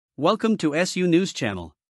Welcome to SU News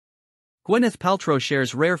Channel. Gwyneth Paltrow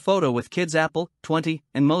shares rare photo with kids Apple, 20,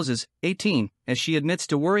 and Moses, 18, as she admits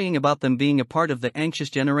to worrying about them being a part of the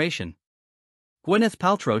anxious generation. Gwyneth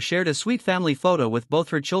Paltrow shared a sweet family photo with both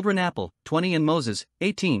her children Apple, 20, and Moses,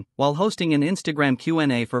 18, while hosting an Instagram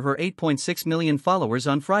Q&A for her 8.6 million followers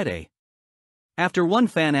on Friday. After one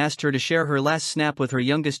fan asked her to share her last snap with her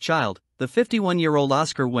youngest child, the 51-year-old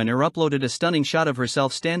Oscar winner uploaded a stunning shot of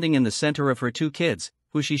herself standing in the center of her two kids,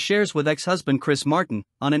 who she shares with ex-husband Chris Martin,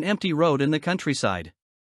 on an empty road in the countryside.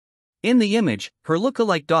 In the image, her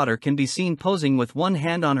look-alike daughter can be seen posing with one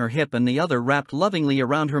hand on her hip and the other wrapped lovingly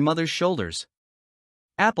around her mother's shoulders.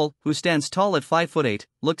 Apple, who stands tall at 5'8",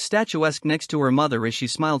 looked statuesque next to her mother as she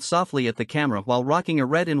smiled softly at the camera while rocking a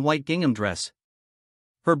red and white gingham dress.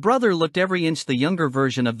 Her brother looked every inch the younger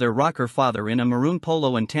version of their rocker father in a maroon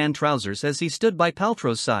polo and tan trousers as he stood by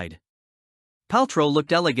Paltrow's side. Paltrow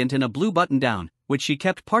looked elegant in a blue button-down, which she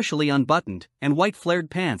kept partially unbuttoned, and white flared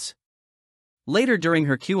pants. Later during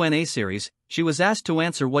her Q&A series, she was asked to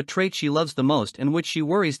answer what trait she loves the most and which she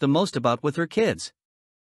worries the most about with her kids.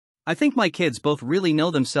 "I think my kids both really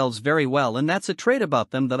know themselves very well, and that's a trait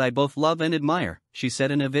about them that I both love and admire," she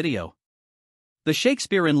said in a video. The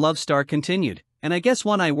Shakespeare in Love star continued, "And I guess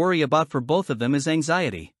one I worry about for both of them is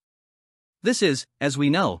anxiety. This is, as we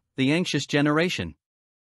know, the anxious generation.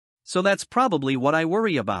 So that's probably what I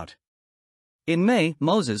worry about." In May,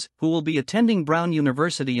 Moses, who will be attending Brown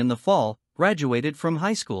University in the fall, graduated from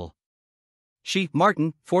high school. She,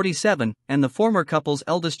 Martin, 47, and the former couple's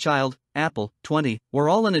eldest child, Apple, 20, were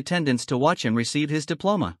all in attendance to watch him receive his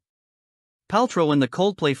diploma. Paltrow and the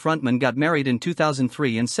Coldplay frontman got married in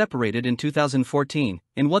 2003 and separated in 2014,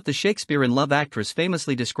 in what the Shakespeare in Love actress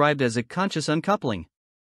famously described as a conscious uncoupling.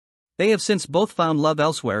 They have since both found love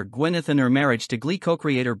elsewhere, Gwyneth in her marriage to Glee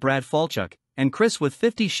co-creator Brad Falchuk, and Chris with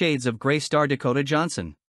 50 Shades of Grey star Dakota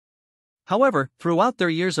Johnson. However, throughout their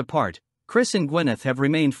years apart, Chris and Gwyneth have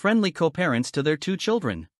remained friendly co-parents to their two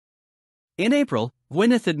children. In April,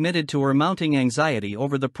 Gwyneth admitted to her mounting anxiety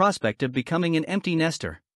over the prospect of becoming an empty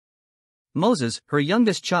nester. Moses, her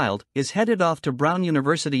youngest child, is headed off to Brown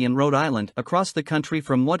University in Rhode Island, across the country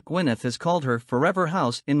from what Gwyneth has called her forever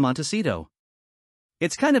house in Montecito.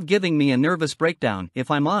 "It's kind of giving me a nervous breakdown, if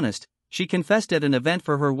I'm honest," she confessed at an event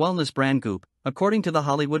for her wellness brand Goop, according to The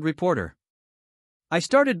Hollywood Reporter. "I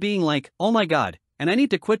started being like, oh my god, and I need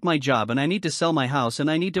to quit my job and I need to sell my house and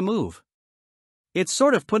I need to move. It's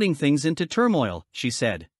sort of putting things into turmoil," she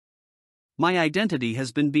said. "My identity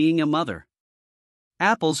has been being a mother.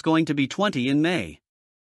 Apple's going to be 20 in May.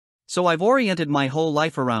 So I've oriented my whole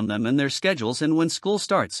life around them and their schedules and when school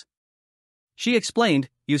starts." She explained,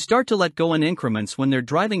 "You start to let go in increments when they're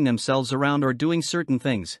driving themselves around or doing certain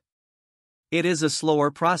things. It is a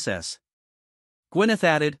slower process." Gwyneth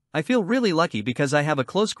added, "I feel really lucky because I have a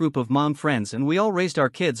close group of mom friends and we all raised our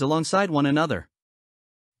kids alongside one another.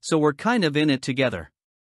 So we're kind of in it together."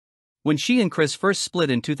 When she and Chris first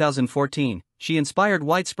split in 2014, she inspired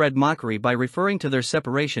widespread mockery by referring to their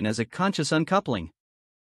separation as a conscious uncoupling.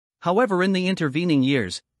 However, in the intervening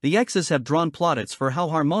years, the exes have drawn plaudits for how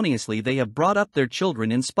harmoniously they have brought up their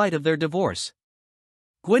children in spite of their divorce.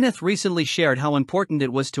 Gwyneth recently shared how important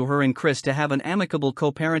it was to her and Chris to have an amicable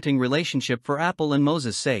co-parenting relationship for Apple and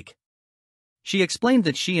Moses' sake. She explained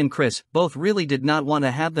that she and Chris both really did not want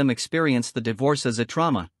to have them experience the divorce as a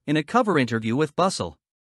trauma, in a cover interview with Bustle.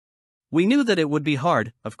 "We knew that it would be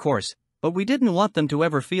hard, of course, but we didn't want them to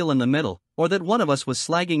ever feel in the middle, or that one of us was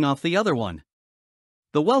slagging off the other one."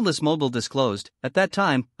 The wellness mogul disclosed, "At that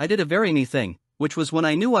time, I did a very me thing, which was when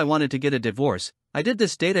I knew I wanted to get a divorce. I did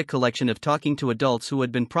this data collection of talking to adults who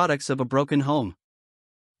had been products of a broken home."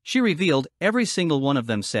 She revealed, every single one of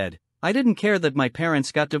them said, "I didn't care that my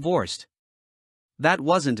parents got divorced. That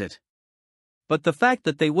wasn't it. But the fact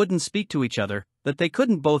that they wouldn't speak to each other, that they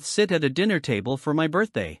couldn't both sit at a dinner table for my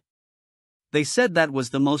birthday. They said that was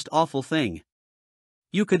the most awful thing.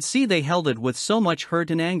 You could see they held it with so much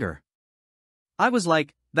hurt and anger. I was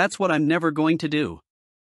like, that's what I'm never going to do.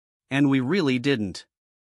 And we really didn't."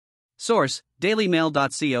 Source: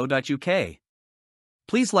 dailymail.co.uk.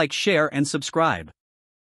 Please like, share and subscribe.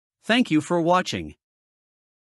 Thank you for watching.